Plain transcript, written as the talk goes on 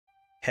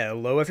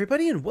Hello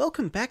everybody and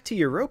welcome back to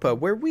Europa,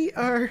 where we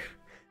are,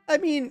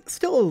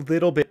 still a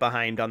little bit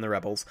behind on the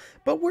rebels,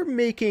 but we're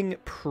making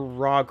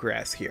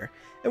progress here.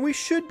 And we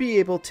should be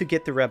able to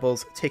get the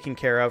rebels taken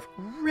care of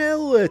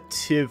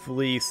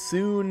relatively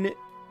soon-ish.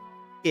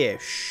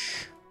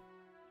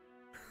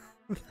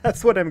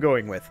 That's what I'm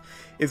going with,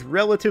 is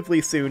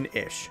relatively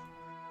soon-ish.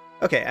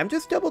 Okay, I'm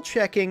just double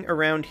checking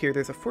around here.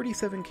 There's a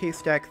 47k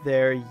stack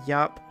there,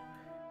 yup.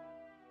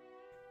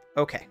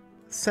 Okay,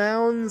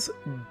 sounds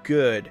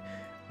good.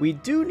 We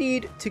do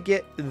need to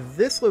get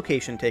this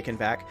location taken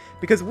back,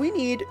 because we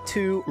need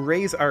to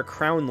raise our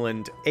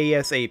crownland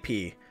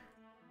ASAP.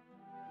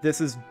 This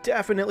is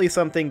definitely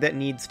something that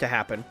needs to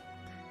happen.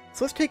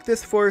 So let's take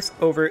this force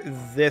over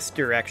this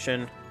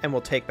direction, and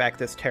we'll take back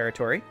this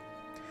territory.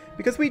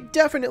 Because we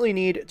definitely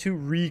need to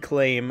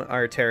reclaim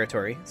our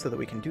territory, so that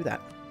we can do that.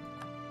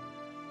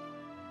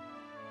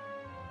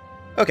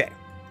 Okay.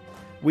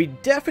 We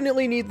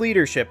definitely need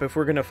leadership if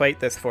we're going to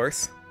fight this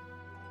force.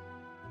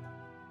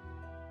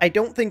 I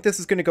don't think this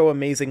is going to go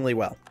amazingly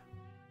well,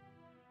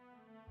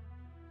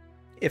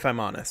 if I'm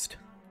honest.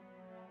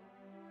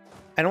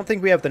 I don't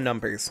think we have the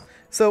numbers.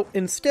 So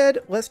instead,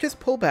 let's just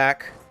pull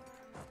back,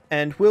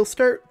 and we'll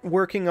start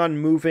working on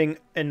moving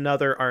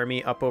another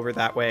army up over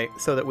that way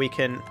so that we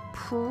can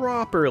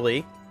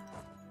properly...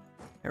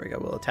 There we go,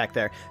 we'll attack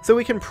there. So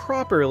we can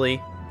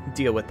properly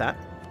deal with that.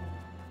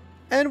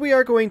 And we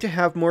are going to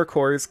have more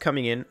cores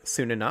coming in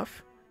soon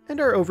enough, and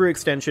our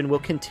overextension will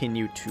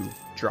continue to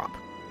drop.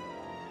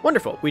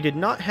 Wonderful. We did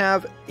not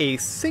have a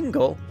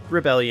single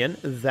rebellion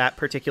that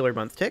particular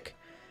month tick.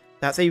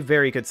 That's a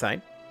very good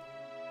sign.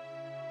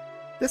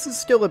 This is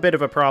still a bit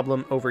of a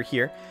problem over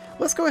here.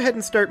 Let's go ahead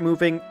and start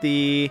moving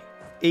the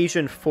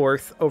Asian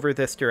 4th over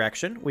this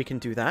direction. We can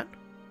do that.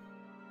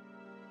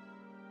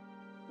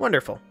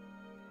 Wonderful.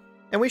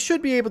 And we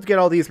should be able to get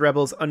all these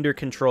rebels under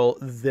control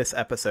this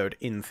episode,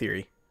 in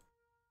theory.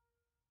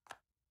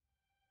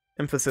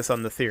 Emphasis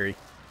on the theory.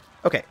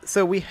 Okay,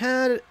 so we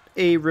had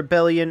a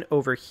rebellion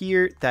over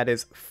here. That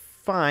is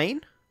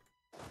fine.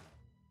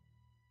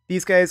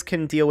 These guys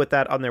can deal with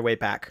that on their way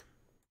back.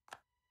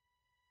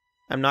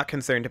 I'm not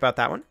concerned about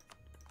that one.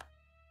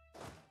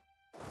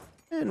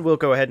 And we'll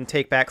go ahead and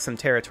take back some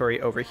territory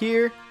over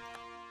here.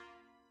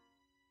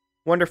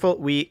 Wonderful.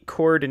 We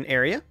cored an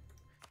area.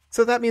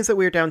 So that means that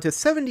we're down to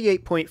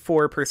 78.4%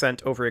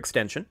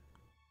 overextension.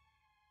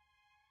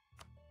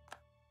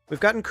 We've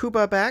gotten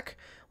Kuba back.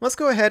 Let's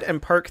go ahead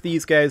and park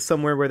these guys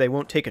somewhere where they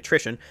won't take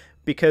attrition,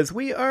 because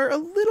we are a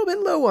little bit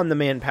low on the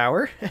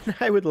manpower, and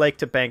I would like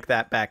to bank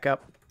that back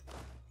up.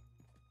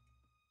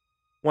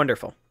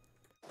 Wonderful.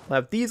 We'll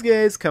have these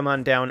guys come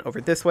on down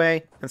over this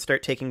way and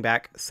start taking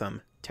back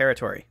some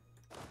territory.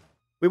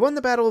 We won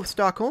the Battle of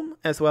Stockholm,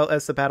 as well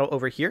as the battle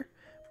over here.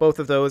 Both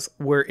of those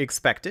were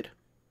expected.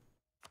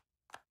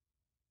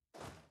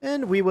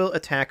 And we will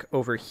attack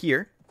over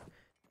here.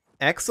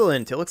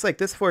 Excellent. It looks like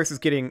this force is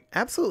getting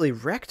absolutely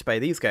wrecked by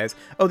these guys.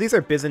 Oh, these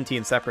are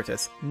Byzantine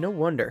separatists. No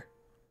wonder.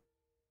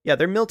 Yeah,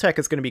 their Miltech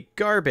is going to be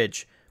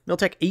garbage.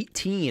 Miltech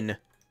 18.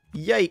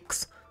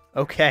 Yikes.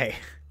 Okay.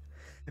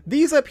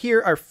 These up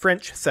here are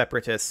French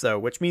separatists, though,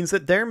 which means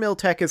that their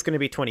Miltech is going to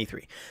be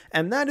 23.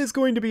 And that is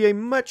going to be a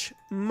much,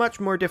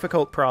 much more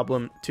difficult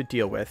problem to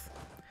deal with.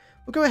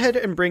 We'll go ahead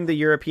and bring the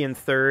European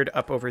 3rd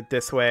up over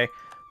this way.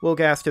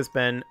 Wolgast has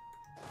been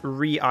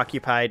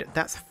reoccupied.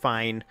 That's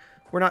fine.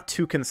 We're not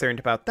too concerned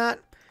about that.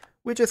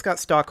 We just got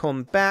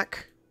Stockholm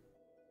back.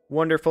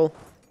 Wonderful.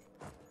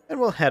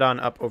 And we'll head on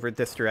up over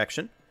this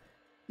direction.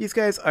 These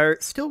guys are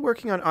still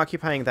working on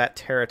occupying that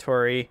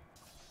territory.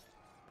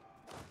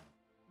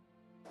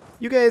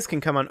 You guys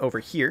can come on over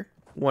here.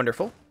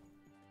 Wonderful.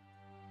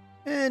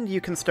 And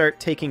you can start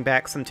taking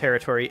back some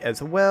territory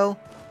as well.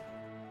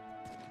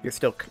 You're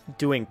still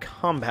doing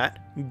combat.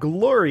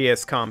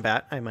 Glorious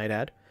combat, I might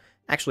add.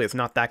 Actually, it's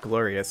not that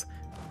glorious.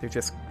 They're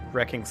just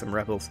wrecking some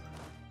rebels.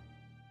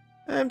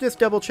 I'm just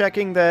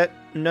double-checking that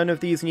none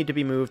of these need to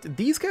be moved.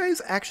 These guys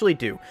actually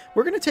do.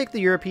 We're going to take the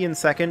European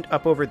 2nd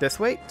up over this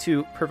way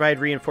to provide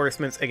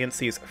reinforcements against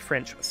these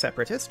French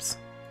separatists.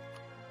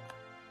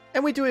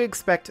 And we do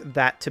expect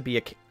that to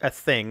be a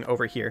thing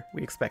over here.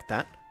 We expect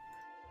that.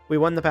 We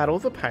won the Battle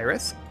of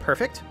Epirus.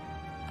 Perfect.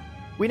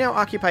 We now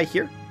occupy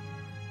here.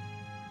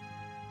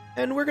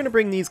 And we're going to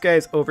bring these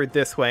guys over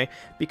this way,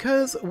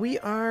 because we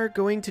are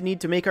going to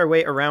need to make our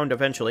way around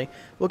eventually.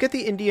 We'll get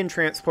the Indian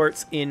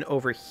transports in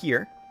over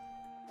here.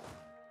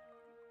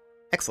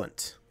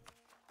 Excellent.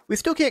 We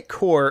still can't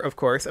core, of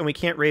course, and we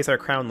can't raise our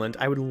crownland.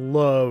 I would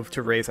love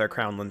to raise our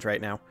crownland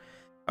right now.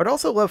 I would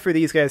also love for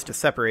these guys to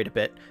separate a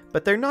bit,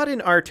 but they're not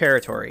in our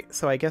territory,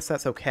 so I guess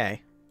that's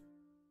okay.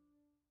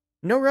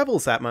 No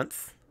rebels that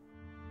month.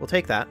 We'll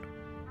take that.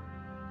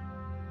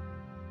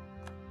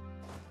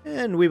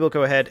 And we will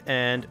go ahead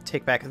and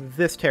take back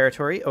this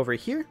territory over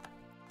here.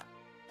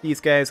 These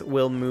guys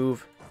will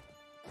move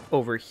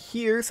over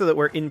here so that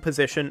we're in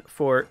position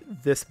for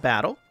this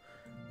battle.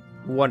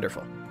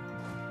 Wonderful.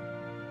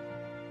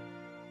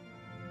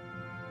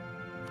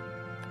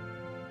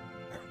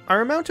 Our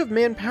amount of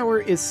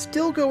manpower is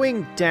still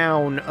going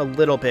down a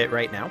little bit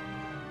right now.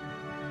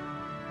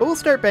 But we'll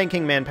start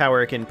banking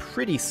manpower again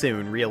pretty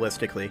soon,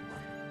 realistically.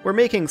 We're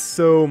making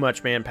so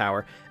much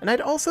manpower. And I'd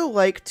also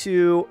like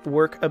to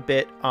work a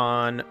bit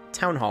on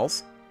town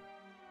halls.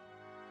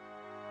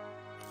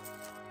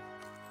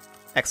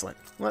 Excellent.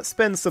 Let's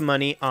spend some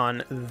money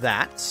on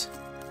that.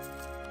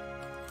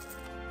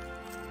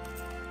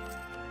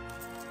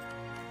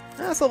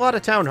 That's a lot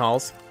of town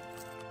halls.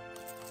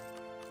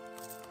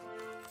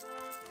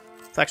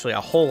 It's actually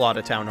a whole lot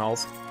of town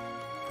halls.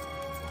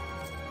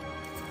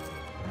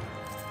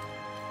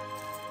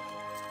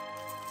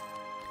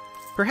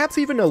 Perhaps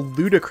even a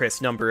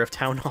ludicrous number of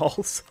town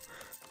halls.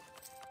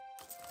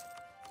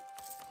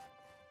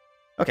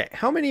 Okay,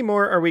 how many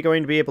more are we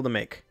going to be able to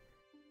make?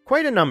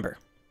 Quite a number.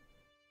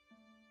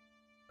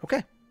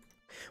 Okay.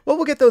 Well,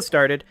 we'll get those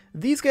started.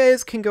 These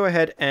guys can go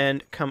ahead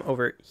and come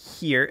over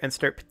here and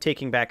start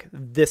taking back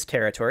this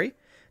territory.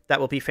 That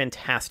will be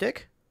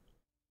fantastic.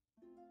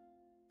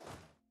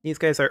 These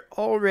guys are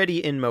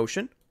already in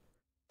motion.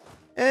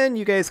 And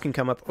you guys can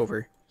come up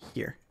over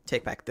here,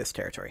 take back this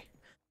territory.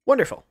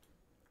 Wonderful.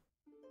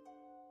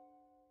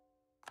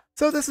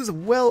 So this is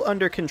well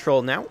under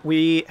control now.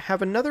 We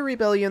have another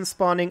rebellion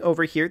spawning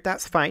over here.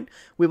 That's fine.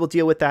 We will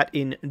deal with that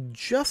in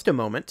just a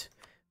moment.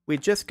 We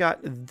just got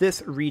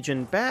this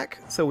region back,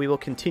 so we will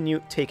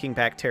continue taking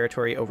back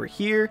territory over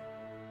here.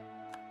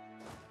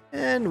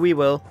 And we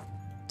will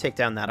take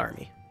down that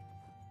army.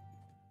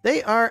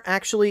 They are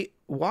actually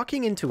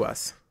walking into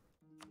us.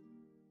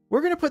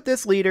 We're going to put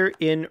this leader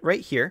in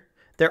right here.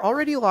 They're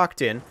already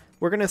locked in.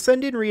 We're going to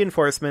send in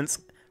reinforcements.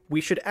 We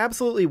should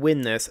absolutely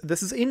win this.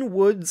 This is in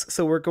woods,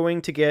 so we're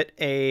going to get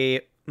a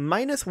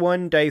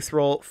 -1 dice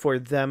roll for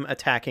them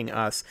attacking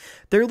us.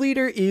 Their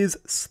leader is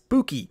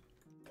spooky.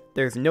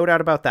 There's no doubt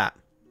about that.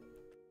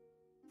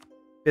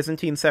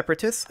 Byzantine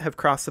separatists have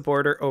crossed the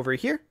border over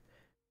here.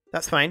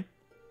 That's fine.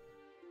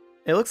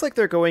 It looks like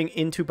they're going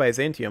into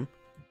Byzantium.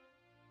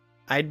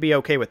 I'd be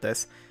okay with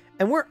this.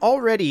 And we're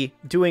already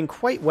doing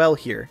quite well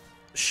here.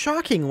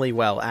 Shockingly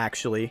well,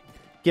 actually,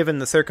 given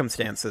the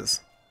circumstances.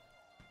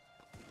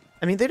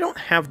 I mean, they don't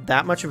have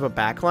that much of a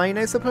backline,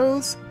 I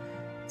suppose.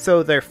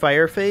 So their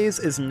fire phase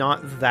is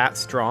not that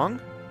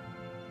strong.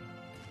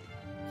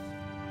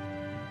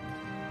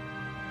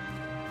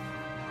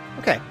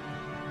 Okay.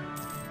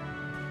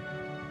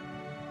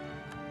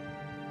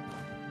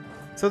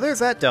 So there's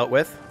that dealt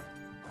with.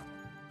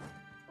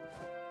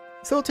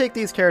 So we'll take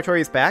these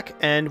territories back,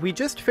 and we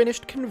just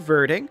finished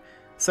converting,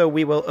 so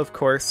we will, of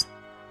course,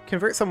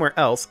 convert somewhere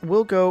else.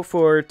 We'll go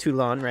for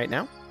Toulon right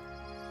now.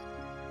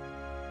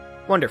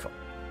 Wonderful.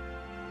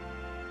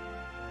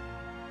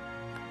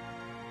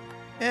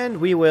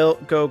 And we will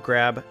go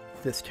grab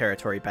this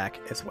territory back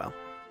as well.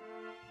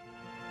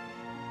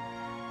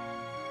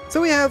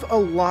 So we have a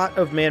lot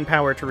of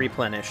manpower to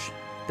replenish.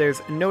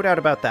 There's no doubt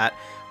about that.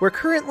 We're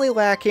currently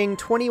lacking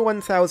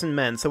 21,000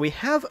 men, so we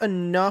have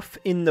enough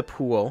in the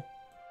pool.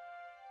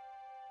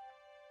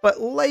 But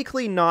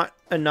likely not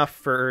enough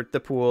for the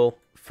pool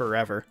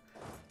forever.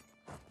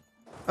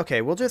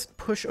 Okay, we'll just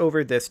push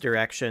over this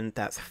direction.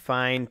 That's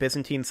fine.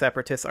 Byzantine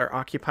separatists are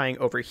occupying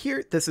over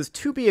here. This is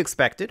to be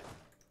expected.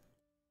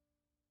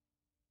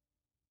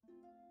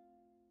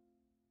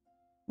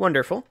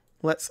 Wonderful.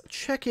 Let's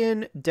check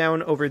in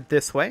down over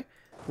this way.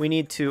 We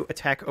need to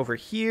attack over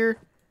here.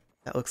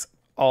 That looks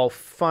all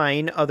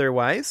fine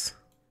otherwise.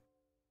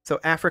 So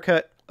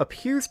Africa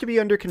appears to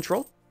be under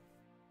control.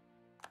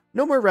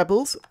 No more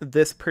rebels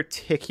this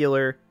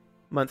particular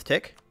month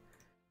tick.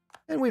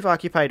 And we've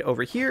occupied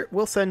over here.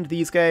 We'll send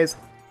these guys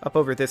up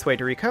over this way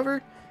to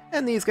recover,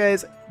 and these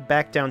guys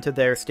back down to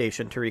their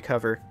station to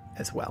recover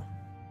as well.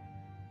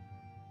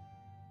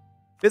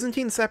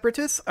 Byzantine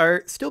separatists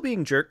are still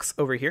being jerks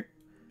over here.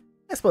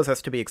 I suppose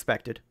that's to be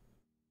expected.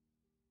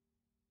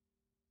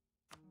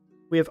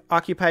 We have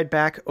occupied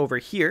back over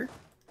here,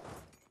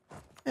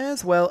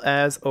 as well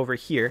as over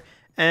here.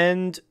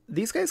 And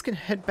these guys can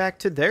head back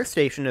to their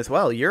station as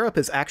well. Europe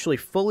is actually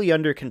fully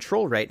under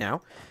control right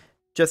now.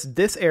 Just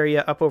this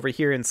area up over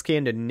here in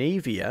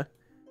Scandinavia.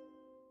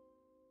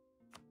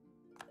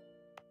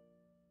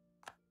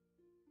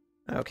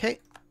 Okay.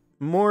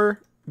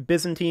 More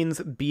Byzantines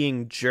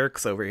being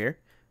jerks over here.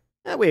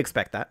 We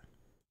expect that.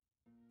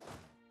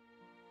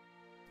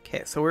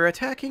 Okay, so we're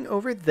attacking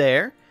over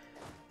there.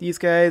 These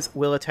guys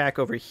will attack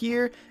over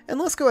here. And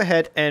let's go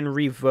ahead and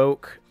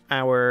revoke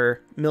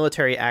our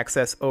military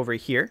access over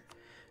here.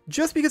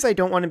 Just because I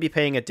don't want to be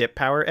paying a dip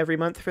power every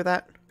month for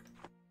that.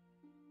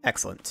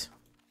 Excellent.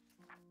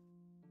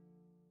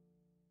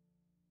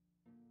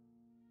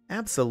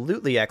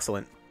 Absolutely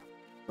excellent.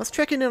 Let's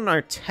check in on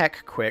our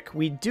tech quick.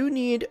 We do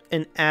need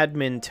an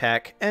admin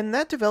tech, and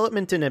that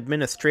development and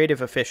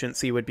administrative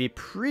efficiency would be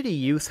pretty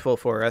useful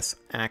for us,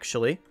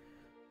 actually.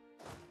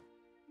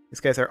 These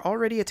guys are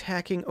already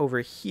attacking over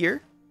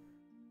here.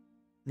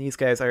 These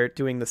guys are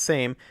doing the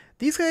same.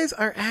 These guys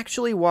are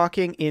actually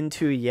walking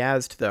into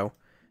Yazd, though.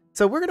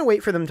 So we're going to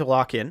wait for them to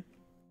lock in.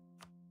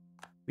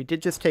 We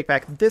did just take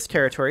back this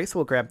territory, so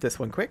we'll grab this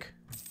one quick.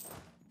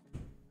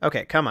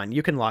 Okay, come on,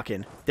 you can lock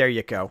in. There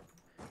you go.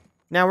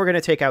 Now we're going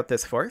to take out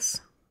this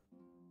force.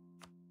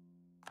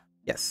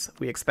 Yes,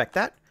 we expect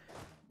that.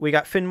 We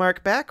got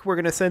Finnmark back. We're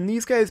going to send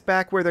these guys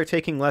back where they're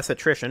taking less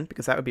attrition,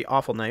 because that would be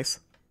awful nice.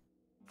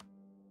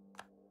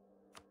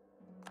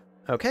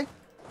 Okay.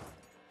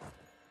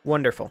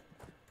 Wonderful.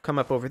 Come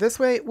up over this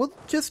way. We'll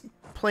just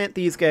plant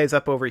these guys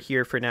up over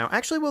here for now.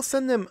 Actually, we'll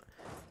send them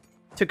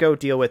to go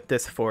deal with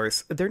this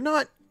force. They're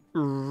not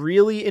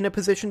really in a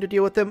position to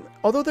deal with them,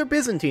 although they're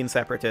Byzantine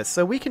separatists,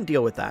 so we can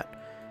deal with that.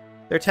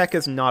 Their tech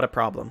is not a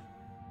problem.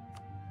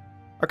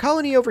 Our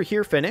colony over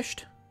here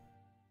finished.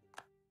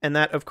 And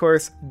that, of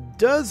course,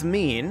 does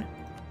mean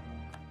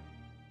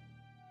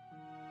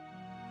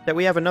that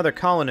we have another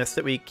colonist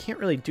that we can't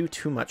really do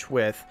too much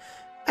with.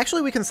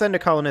 Actually, we can send a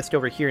colonist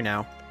over here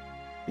now,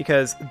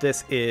 because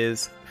this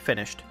is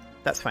finished.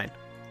 That's fine.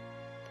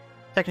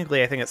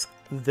 Technically, I think it's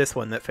this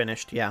one that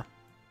finished, yeah.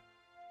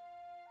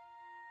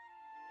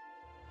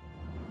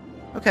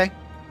 Okay.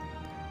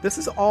 This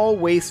is all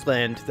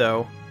wasteland,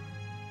 though.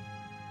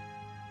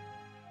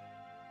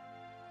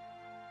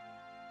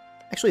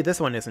 Actually,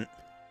 this one isn't.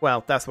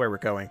 Well, that's where we're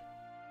going.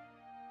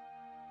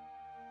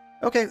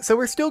 Okay, so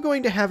we're still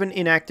going to have an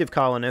inactive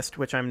colonist,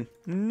 which I'm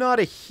not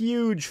a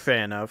huge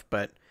fan of,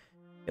 but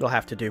it'll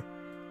have to do.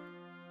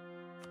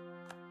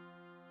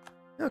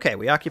 Okay,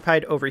 we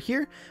occupied over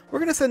here. We're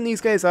going to send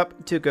these guys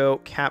up to go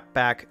cap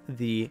back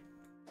the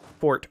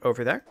fort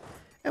over there.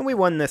 And we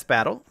won this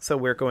battle, so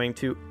we're going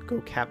to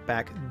go cap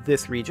back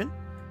this region.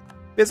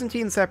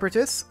 Byzantine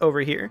separatists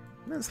over here.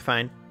 That's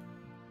fine.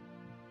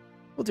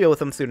 We'll deal with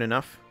them soon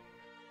enough.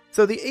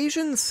 So the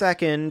Asian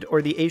second,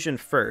 or the Asian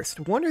first,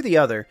 one or the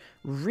other,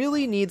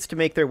 really needs to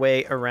make their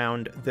way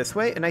around this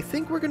way, and I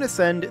think we're going to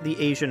send the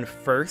Asian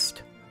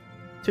first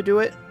to do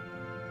it.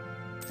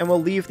 And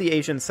we'll leave the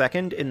Asian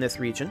second in this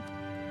region.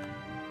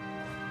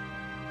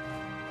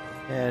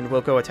 And we'll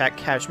go attack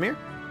Kashmir.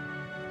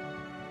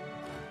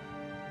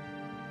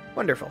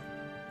 Wonderful.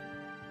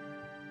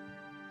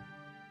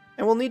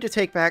 And we'll need to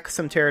take back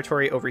some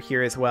territory over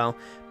here as well,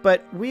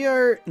 but we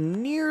are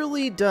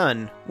nearly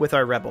done with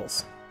our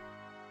rebels.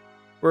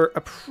 We're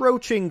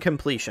approaching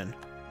completion,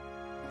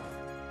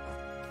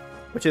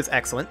 which is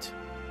excellent.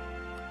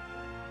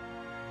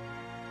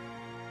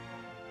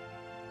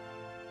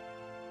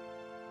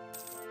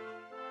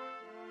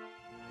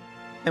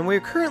 And we're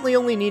currently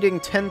only needing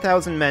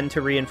 10,000 men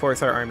to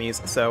reinforce our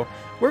armies, so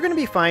we're going to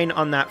be fine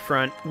on that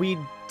front. We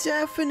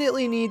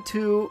definitely need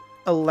to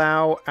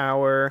allow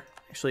our...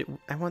 Actually,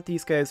 I want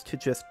these guys to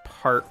just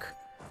park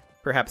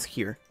perhaps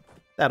here.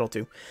 That'll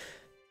do.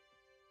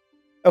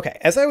 Okay,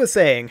 as I was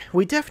saying,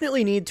 we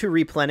definitely need to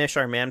replenish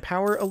our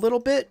manpower a little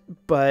bit,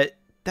 but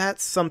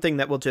that's something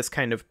that will just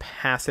kind of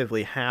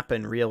passively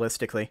happen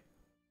realistically.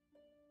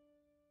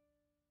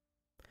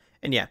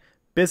 And yeah,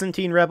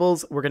 Byzantine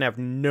rebels, we're going to have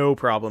no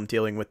problem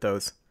dealing with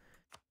those.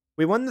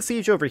 We won the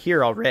siege over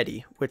here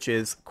already, which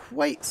is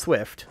quite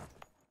swift.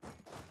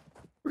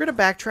 We're going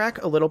to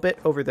backtrack a little bit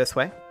over this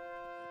way.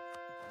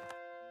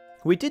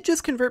 We did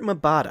just convert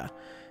Mabada,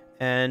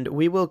 and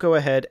we will go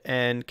ahead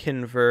and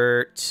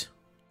convert...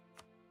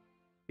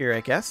 here, I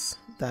guess.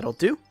 That'll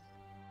do.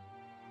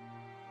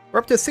 We're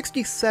up to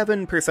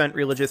 67%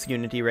 religious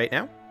unity right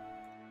now.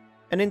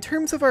 And in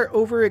terms of our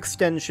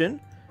overextension,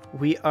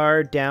 we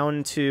are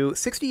down to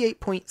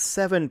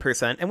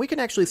 68.7%, and we can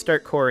actually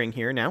start coring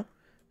here now.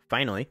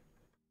 Finally.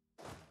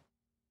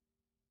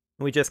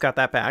 We just got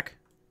that back.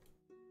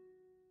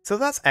 So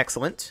that's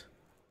excellent.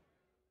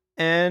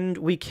 And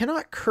we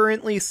cannot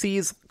currently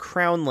seize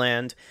Crown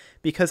Land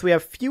because we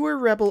have fewer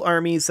rebel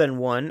armies than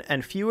one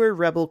and fewer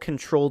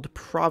rebel-controlled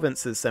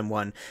provinces than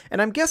one.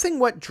 And I'm guessing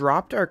what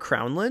dropped our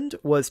Crown Land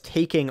was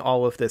taking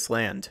all of this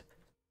land.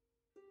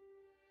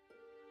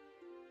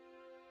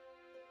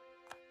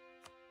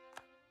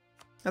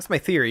 That's my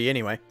theory,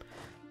 anyway.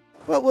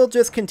 Well, we'll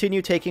just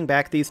continue taking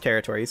back these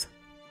territories.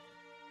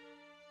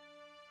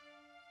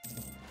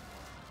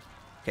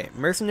 Okay,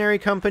 mercenary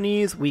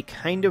companies, we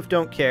kind of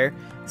don't care.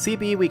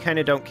 CB, we kind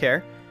of don't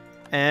care.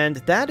 And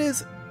that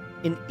is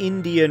an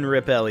Indian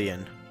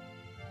rebellion.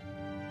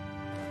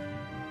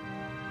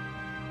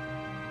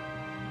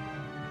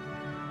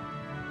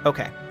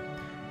 Okay.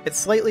 It's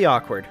slightly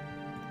awkward.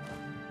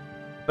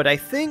 But I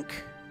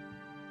think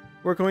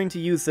we're going to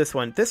use this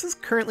one. This is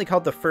currently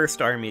called the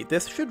First Army.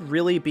 This should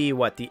really be,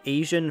 what, the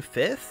Asian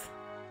 5th?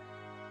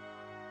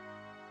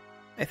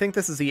 I think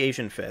this is the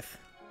Asian 5th.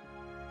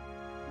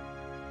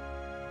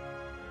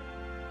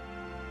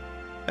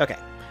 Okay,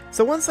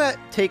 so once that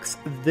takes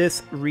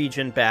this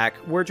region back,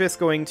 we're just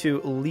going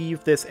to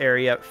leave this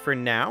area for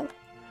now,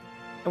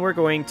 and we're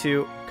going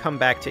to come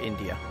back to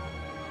India.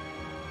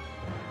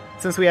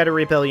 Since we had a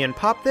rebellion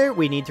pop there,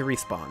 we need to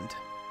respond.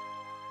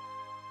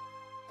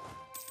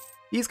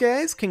 These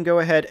guys can go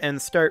ahead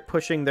and start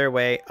pushing their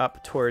way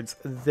up towards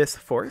this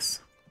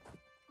force.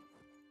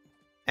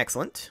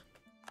 Excellent.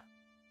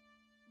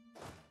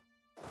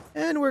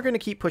 And we're going to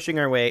keep pushing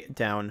our way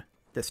down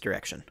this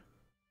direction.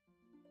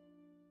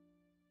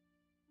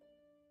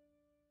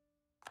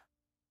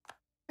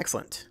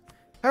 Excellent.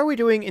 How are we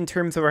doing in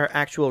terms of our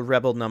actual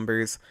rebel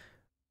numbers?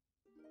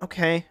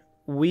 Okay,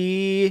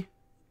 we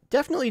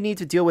definitely need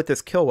to deal with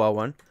this Kilwa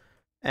one.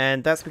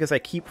 And that's because I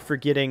keep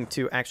forgetting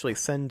to actually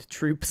send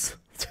troops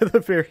to the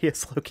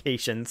various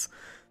locations.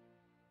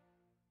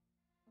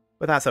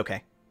 But that's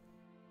okay.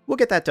 We'll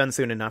get that done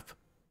soon enough.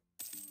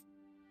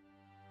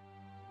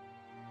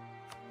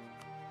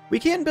 We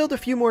can build a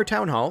few more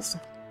town halls.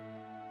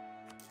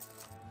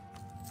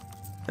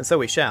 And so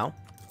we shall.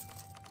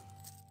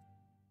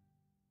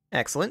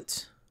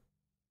 Excellent.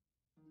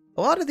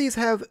 A lot of these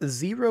have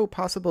 0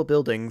 possible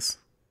buildings.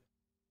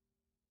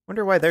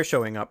 Wonder why they're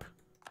showing up.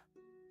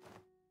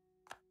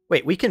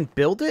 Wait, we can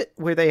build it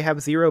where they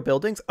have 0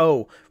 buildings?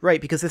 Oh,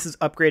 right, because this is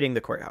upgrading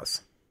the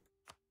courthouse.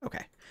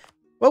 Okay.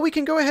 Well, we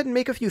can go ahead and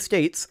make a few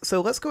states, so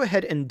let's go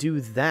ahead and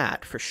do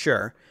that for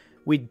sure.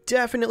 We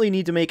definitely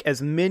need to make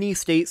as many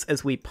states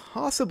as we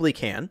possibly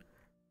can.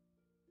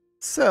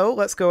 So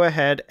let's go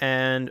ahead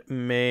and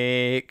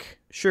make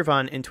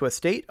Shirvan into a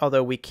state,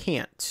 although we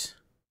can't.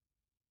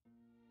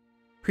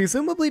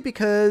 Presumably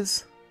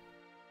because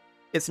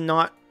it's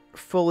not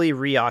fully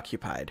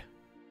reoccupied.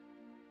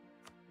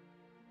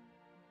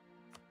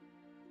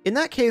 In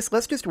that case,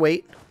 let's just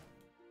wait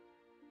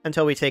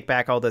until we take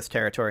back all this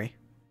territory.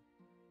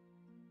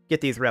 Get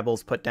these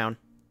rebels put down.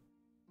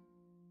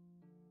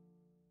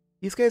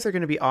 These guys are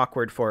going to be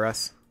awkward for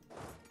us.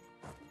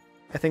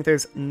 I think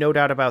there's no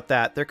doubt about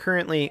that. They're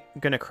currently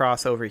going to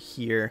cross over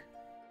here.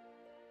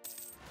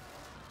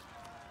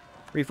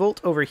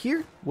 Revolt over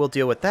here. We'll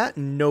deal with that.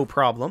 No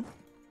problem.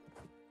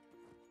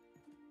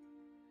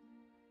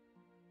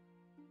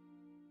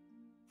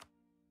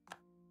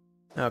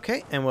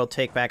 Okay, and we'll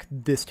take back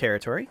this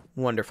territory.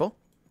 Wonderful.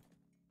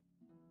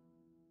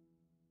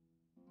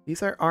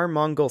 These are our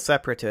Mongol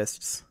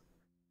separatists.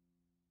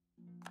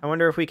 I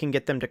wonder if we can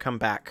get them to come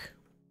back.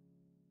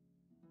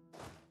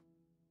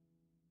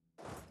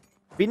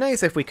 Be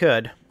nice if we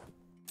could.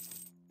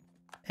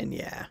 And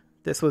yeah,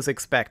 this was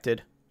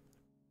expected.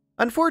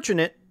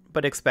 Unfortunate,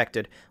 but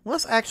expected.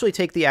 Let's actually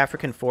take the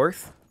African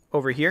Fourth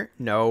over here.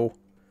 No.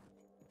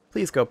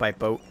 Please go by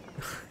boat.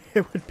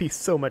 It would be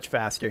so much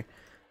faster.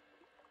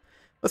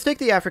 Let's take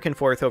the African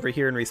Fourth over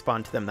here and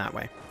respond to them that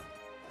way.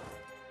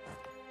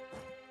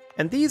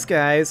 And these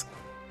guys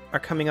are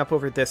coming up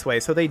over this way,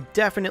 so they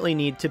definitely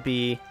need to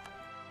be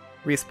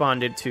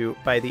responded to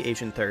by the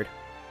Asian Third.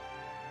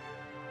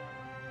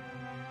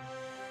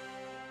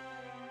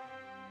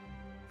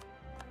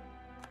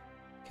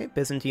 Okay,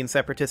 Byzantine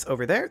separatists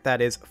over there.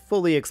 That is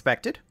fully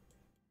expected.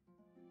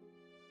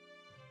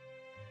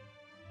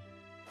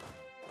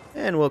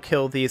 And we'll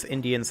kill these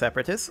Indian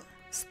separatists,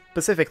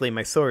 specifically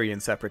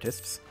Mysorean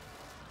separatists.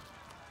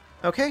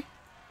 Okay,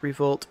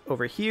 revolt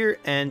over here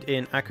and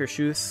in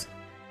Akershus.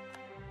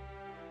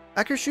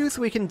 Akershus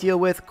we can deal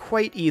with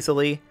quite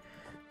easily.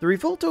 The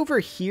revolt over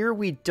here,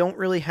 we don't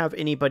really have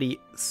anybody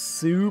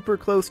super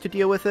close to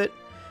deal with it.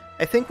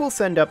 I think we'll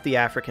send up the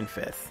African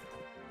Fifth.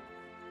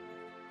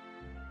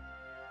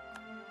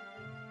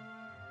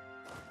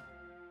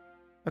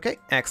 Okay,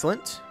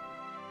 excellent.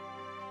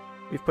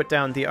 We've put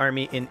down the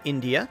army in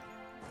India.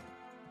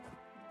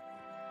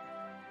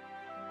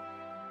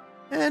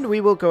 And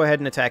we will go ahead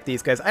and attack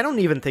these guys. I don't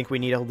even think we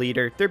need a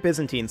leader. They're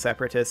Byzantine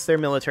separatists. Their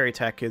military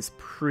tech is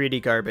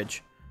pretty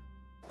garbage.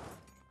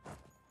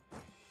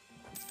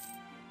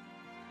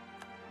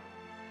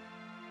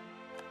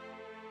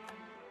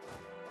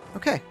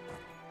 Okay.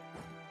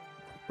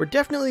 We're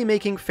definitely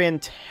making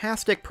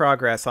fantastic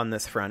progress on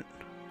this front.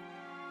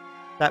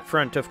 That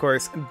front, of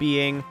course,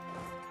 being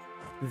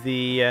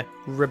the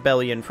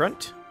rebellion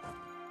front.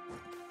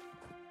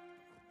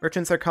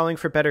 Merchants are calling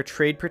for better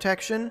trade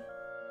protection.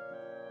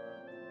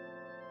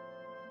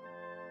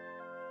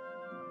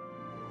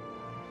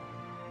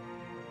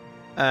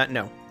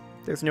 No.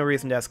 There's no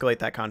reason to escalate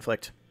that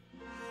conflict.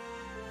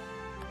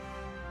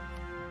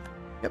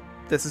 Yep,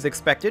 this is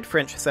expected.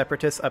 French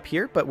separatists up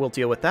here, but we'll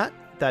deal with that.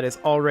 That is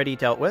already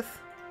dealt with.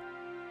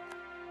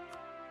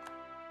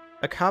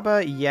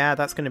 Akaba, yeah,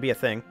 that's going to be a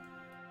thing.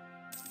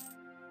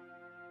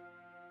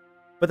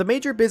 But the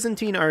major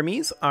Byzantine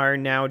armies are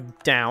now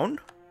down.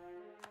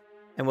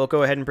 And we'll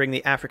go ahead and bring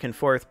the African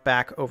Fourth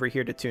back over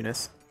here to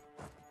Tunis.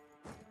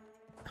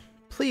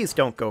 Please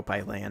don't go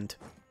by land.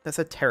 That's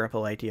a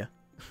terrible idea.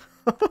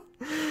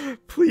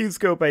 Please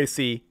go by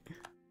sea.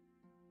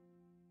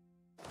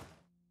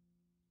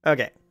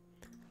 Okay.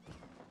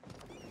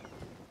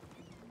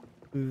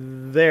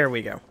 There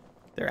we go.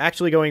 They're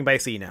actually going by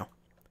sea now.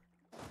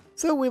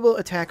 So we will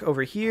attack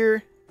over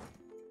here.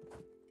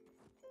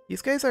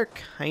 These guys are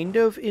kind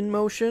of in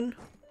motion.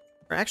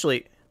 Or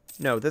actually,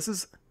 no, this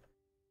is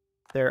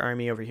their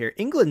army over here.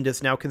 England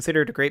is now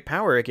considered a great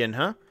power again,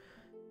 huh?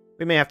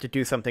 We may have to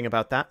do something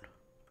about that.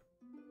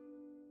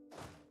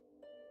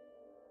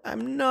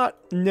 I'm not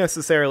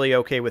necessarily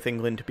okay with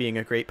England being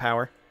a great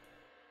power.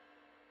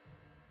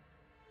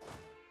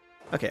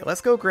 Okay,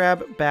 let's go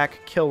grab back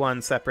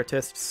Kilwan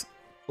separatists'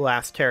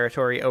 last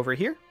territory over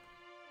here.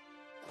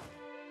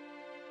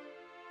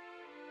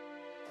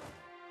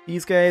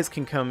 These guys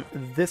can come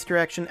this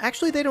direction.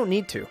 Actually, they don't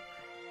need to.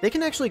 They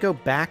can actually go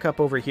back up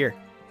over here.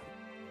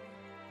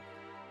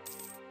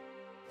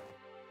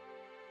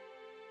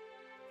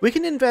 We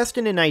can invest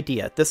in an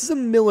idea. This is a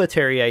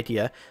military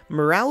idea.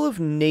 Morale of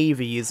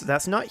navies,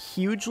 that's not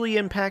hugely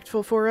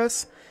impactful for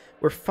us.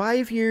 We're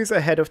 5 years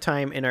ahead of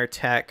time in our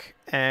tech,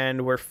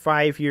 and we're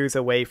 5 years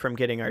away from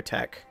getting our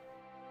tech.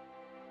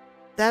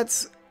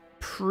 That's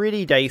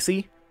pretty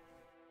dicey,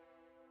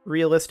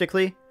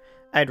 realistically.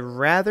 I'd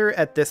rather,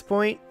 at this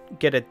point,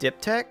 get a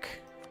dip tech,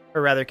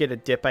 or rather get a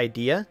dip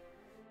idea.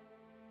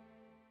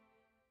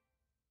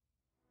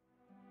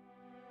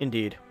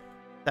 Indeed.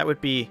 That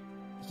would be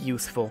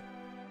useful.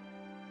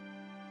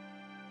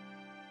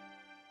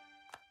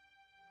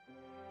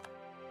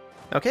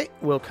 Okay,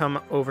 we'll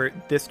come over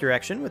this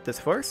direction with this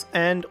force,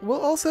 and we'll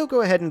also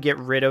go ahead and get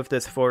rid of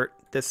this fort.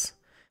 This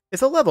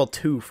is a level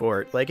 2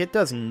 fort, like it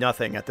does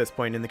nothing at this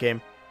point in the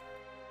game.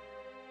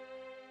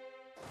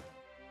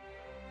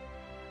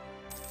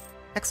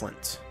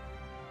 Excellent.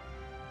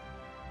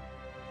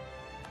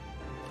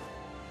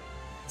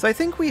 So I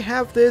think we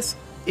have this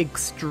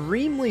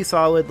extremely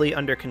solidly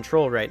under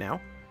control right now.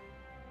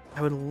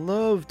 I would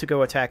love to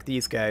go attack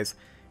these guys.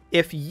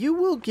 If you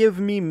will give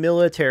me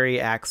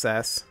military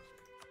access...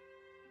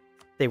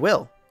 They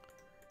will.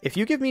 If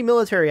you give me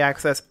military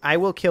access, I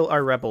will kill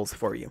our rebels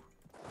for you.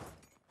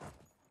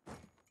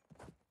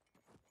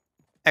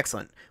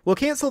 Excellent. We'll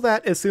cancel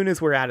that as soon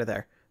as we're out of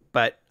there,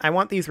 but I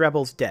want these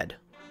rebels dead.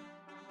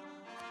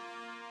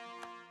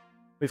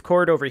 We've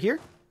cored over here.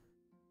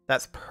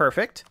 That's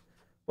perfect.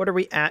 What are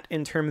we at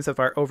in terms of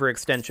our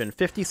overextension?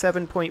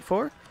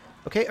 57.4?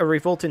 Okay, a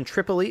revolt in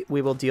Tripoli.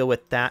 We will deal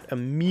with that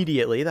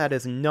immediately. That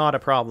is not a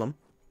problem.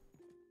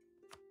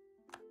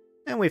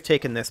 And we've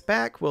taken this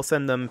back. We'll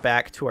send them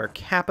back to our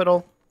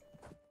capital.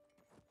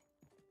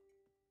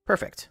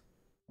 Perfect.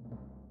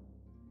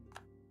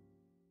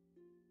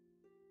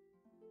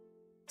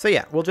 So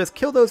yeah, we'll just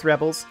kill those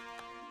rebels.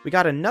 We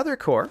got another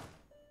core.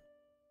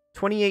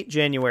 28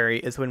 January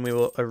is when we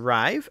will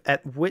arrive,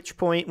 at which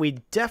point we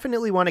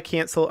definitely want to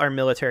cancel our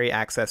military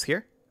access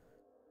here.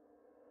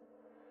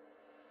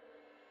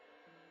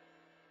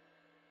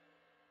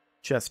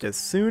 Just as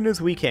soon as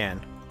we can.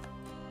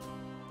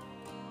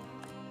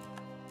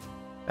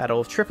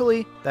 Battle of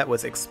Tripoli, that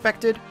was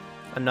expected.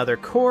 Another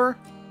core.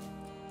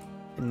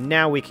 And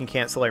now we can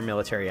cancel our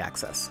military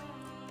access.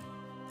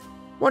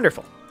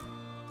 Wonderful.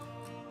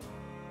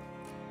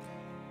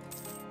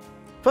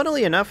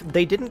 Funnily enough,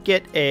 they didn't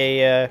get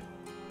a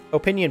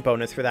opinion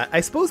bonus for that. I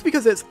suppose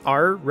because it's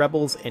our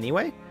rebels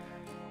anyway.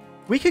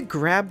 We could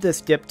grab this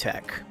dip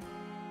tech.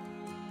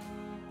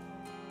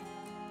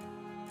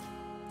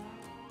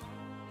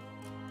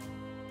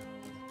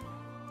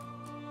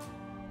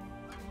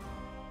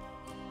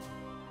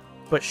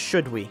 But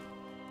should we?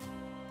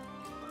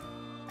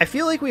 I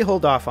feel like we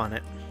hold off on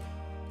it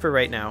for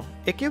right now.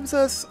 It gives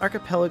us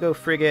archipelago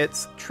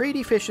frigates, trade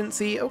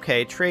efficiency,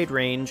 okay, trade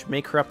range,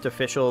 may corrupt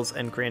officials,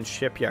 and grand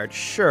shipyard,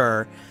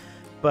 sure.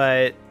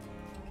 But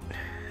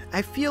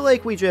I feel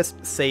like we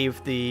just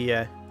save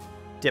the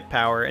dip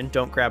power and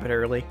don't grab it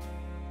early.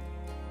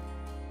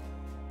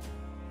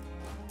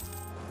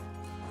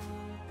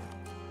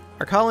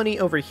 Our colony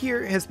over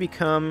here has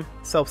become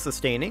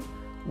self-sustaining.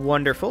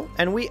 Wonderful.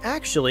 And we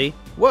actually...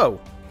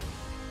 Whoa!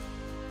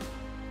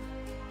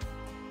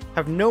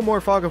 Have no more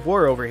fog of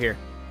war over here.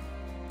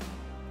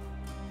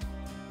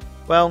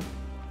 Well,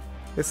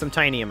 there's some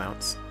tiny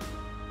amounts.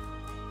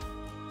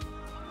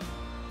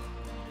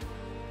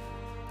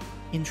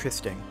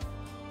 Interesting.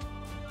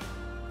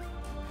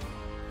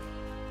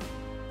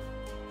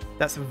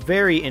 That's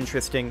very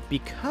interesting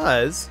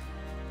because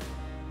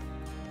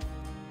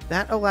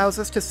that allows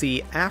us to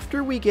see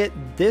after we get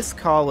this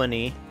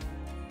colony,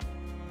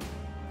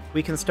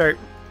 we can start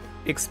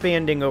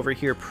expanding over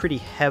here pretty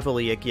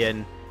heavily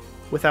again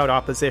without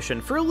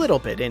opposition, for a little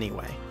bit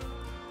anyway.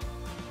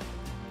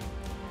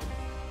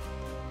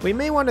 We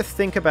may want to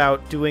think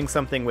about doing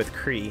something with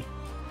Cree.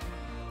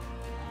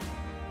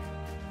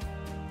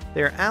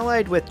 They're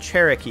allied with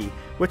Cherokee,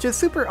 which is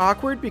super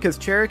awkward because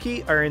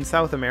Cherokee are in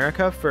South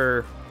America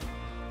for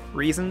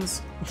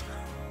reasons.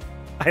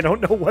 I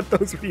don't know what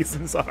those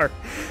reasons are,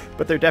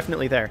 but they're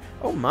definitely there.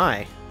 Oh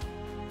my.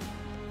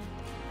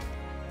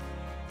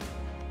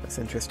 That's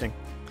interesting.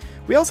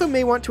 We also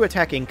may want to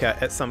attack Inca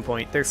at some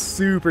point. They're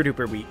super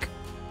duper weak.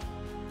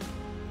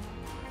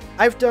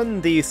 I've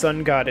done the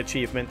Sun God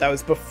achievement. That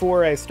was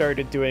before I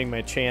started doing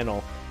my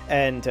channel,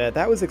 and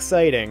that was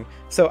exciting.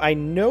 So I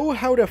know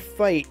how to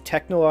fight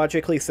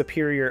technologically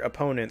superior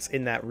opponents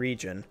in that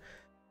region.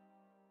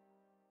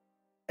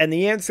 And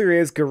the answer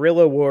is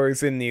guerrilla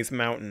wars in these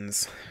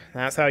mountains.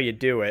 That's how you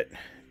do it.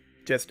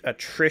 Just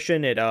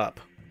attrition it up.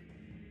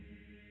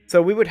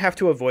 So we would have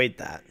to avoid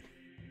that.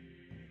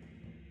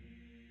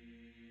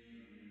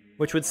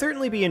 Which would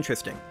certainly be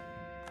interesting.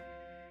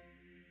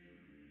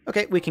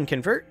 Okay, we can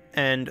convert,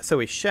 and so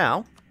we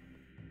shall.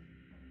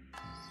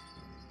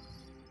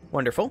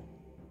 Wonderful.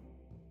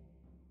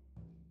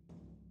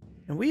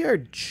 And we are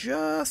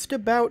just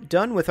about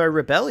done with our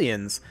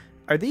rebellions.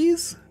 Are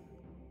these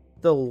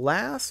the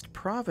last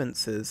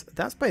provinces?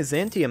 That's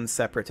Byzantium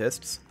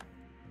separatists.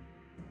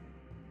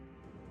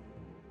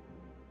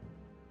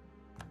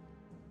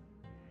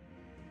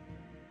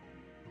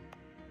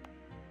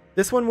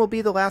 This one will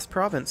be the last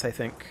province, I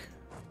think.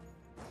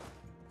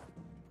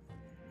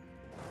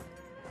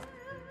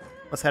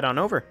 Let's head on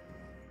over.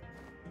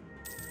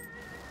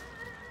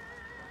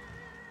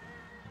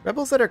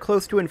 Rebels that are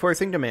close to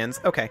enforcing demands.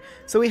 Okay,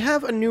 so we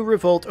have a new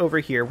revolt over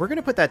here. We're going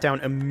to put that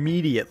down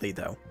immediately,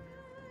 though.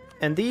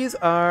 And these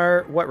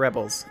are... what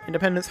rebels?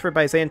 Independence for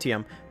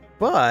Byzantium.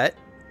 But...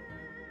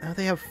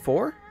 they have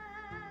 4?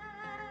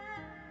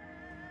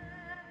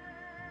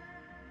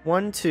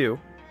 1, 2.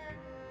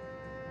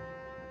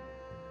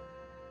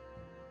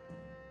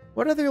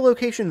 What other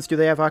locations do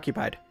they have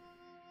occupied?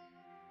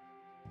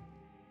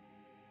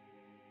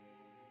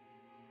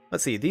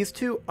 Let's see, these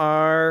two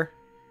are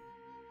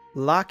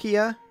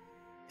Lakia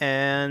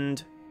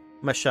and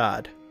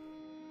Mashhad.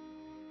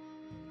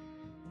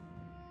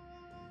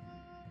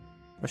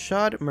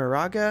 Mashhad,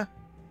 Maraga,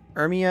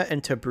 Urmia,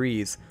 and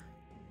Tabriz.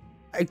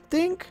 I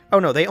think... oh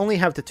no, they only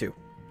have the 2.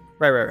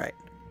 Right.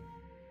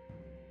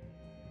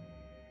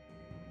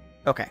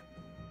 Okay.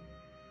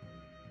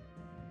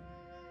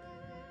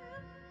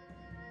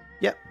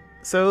 Yep,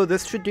 so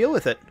this should deal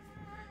with it.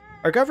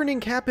 Our governing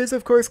cap is,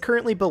 of course,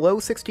 currently below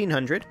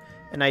 1600,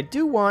 and I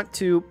do want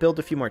to build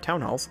a few more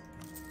town halls.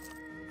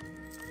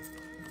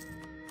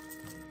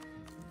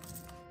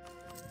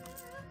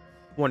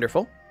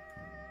 Wonderful.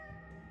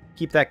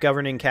 Keep that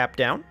governing cap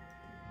down.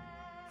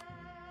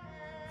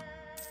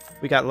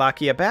 We got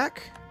Lakia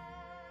back.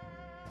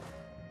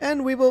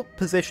 And we will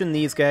position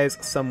these guys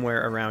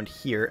somewhere around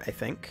here, I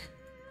think.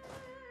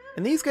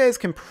 And these guys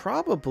can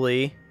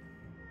probably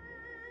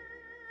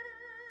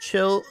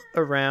chill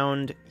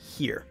around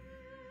here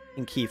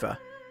in Khiva.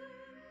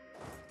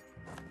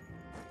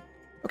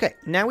 Okay,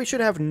 now we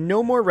should have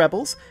no more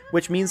rebels,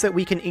 which means that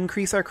we can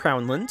increase our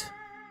crownland.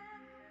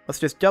 Let's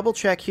just double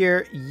check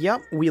here.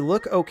 Yep, we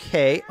look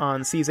okay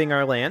on seizing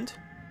our land.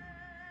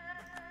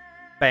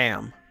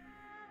 Bam.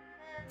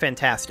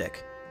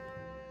 Fantastic.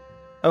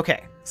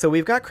 Okay, so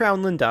we've got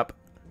crownland up.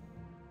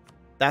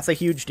 That's a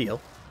huge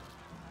deal.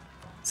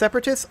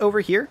 Separatists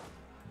over here.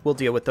 We'll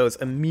deal with those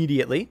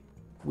immediately.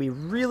 We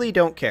really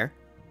don't care.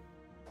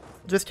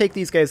 Just take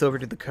these guys over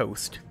to the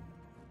coast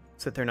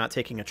so that they're not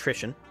taking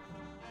attrition.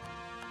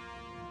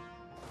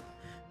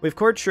 We've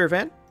cored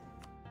Shirvan.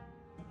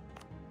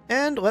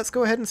 And let's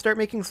go ahead and start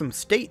making some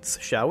states,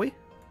 shall we?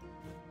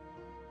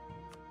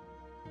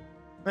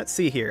 Let's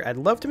see here. I'd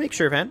love to make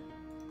Shirvan.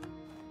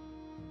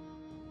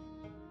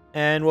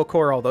 And we'll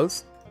core all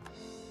those.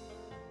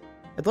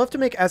 I'd love to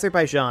make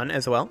Azerbaijan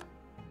as well.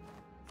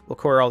 We'll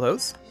core all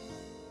those.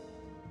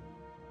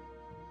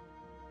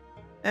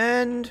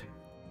 And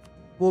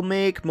we'll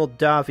make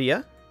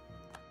Moldavia.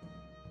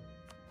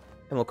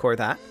 And we'll core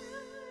that.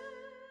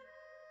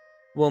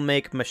 We'll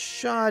make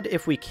Mashhad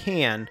if we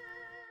can.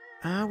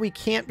 We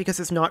can't because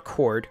it's not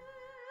cored.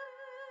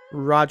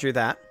 Roger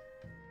that.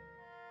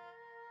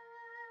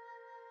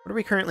 What are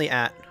we currently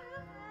at?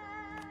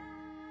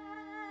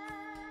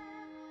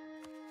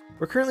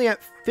 We're currently at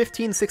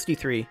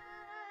 1563.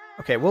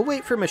 Okay, we'll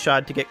wait for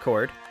Mashhad to get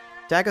cored.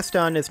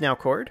 Dagestan is now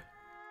cored.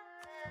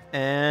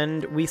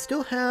 And we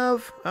still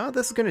have... oh,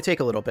 this is going to take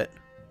a little bit.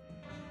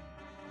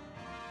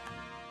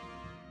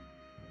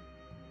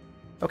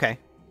 Okay.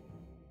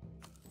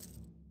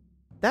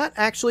 That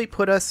actually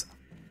put us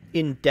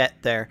in debt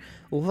there.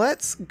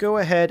 Let's go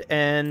ahead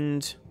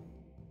and...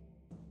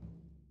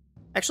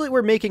 actually,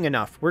 we're making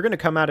enough. We're going to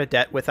come out of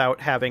debt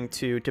without having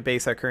to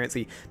debase our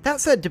currency.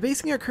 That said,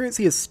 debasing our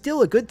currency is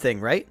still a good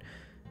thing, right?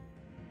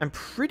 I'm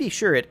pretty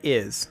sure it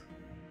is.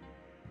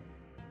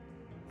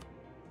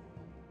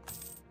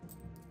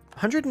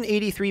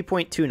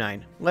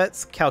 183.29.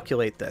 Let's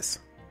calculate this.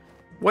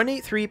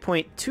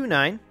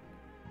 183.29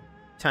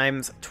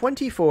 times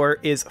 24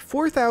 is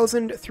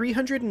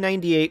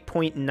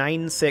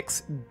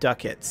 4,398.96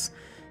 ducats.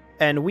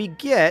 And we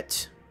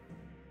get...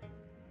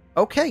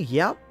 okay,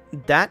 yep.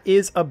 That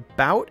is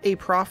about a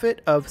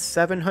profit of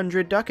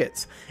 700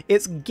 ducats.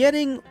 It's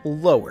getting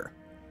lower,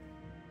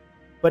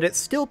 but it's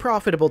still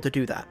profitable to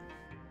do that.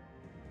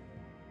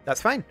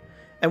 That's fine.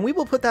 And we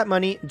will put that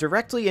money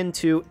directly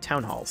into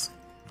town halls.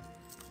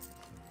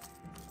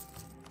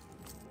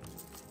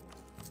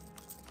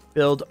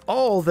 Build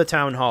all the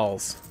town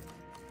halls.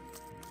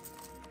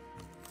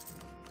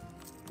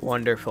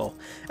 Wonderful.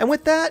 And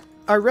with that,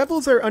 our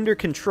rebels are under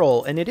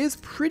control, and it is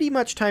pretty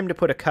much time to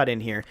put a cut in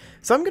here.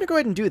 So I'm going to go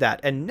ahead and do that,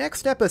 and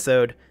next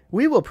episode,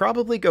 we will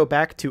probably go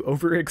back to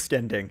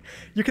overextending.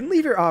 You can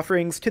leave your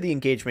offerings to the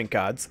engagement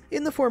gods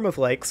in the form of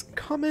likes,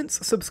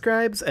 comments,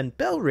 subscribes, and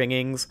bell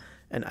ringings,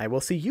 and I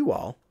will see you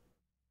all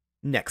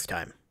next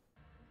time.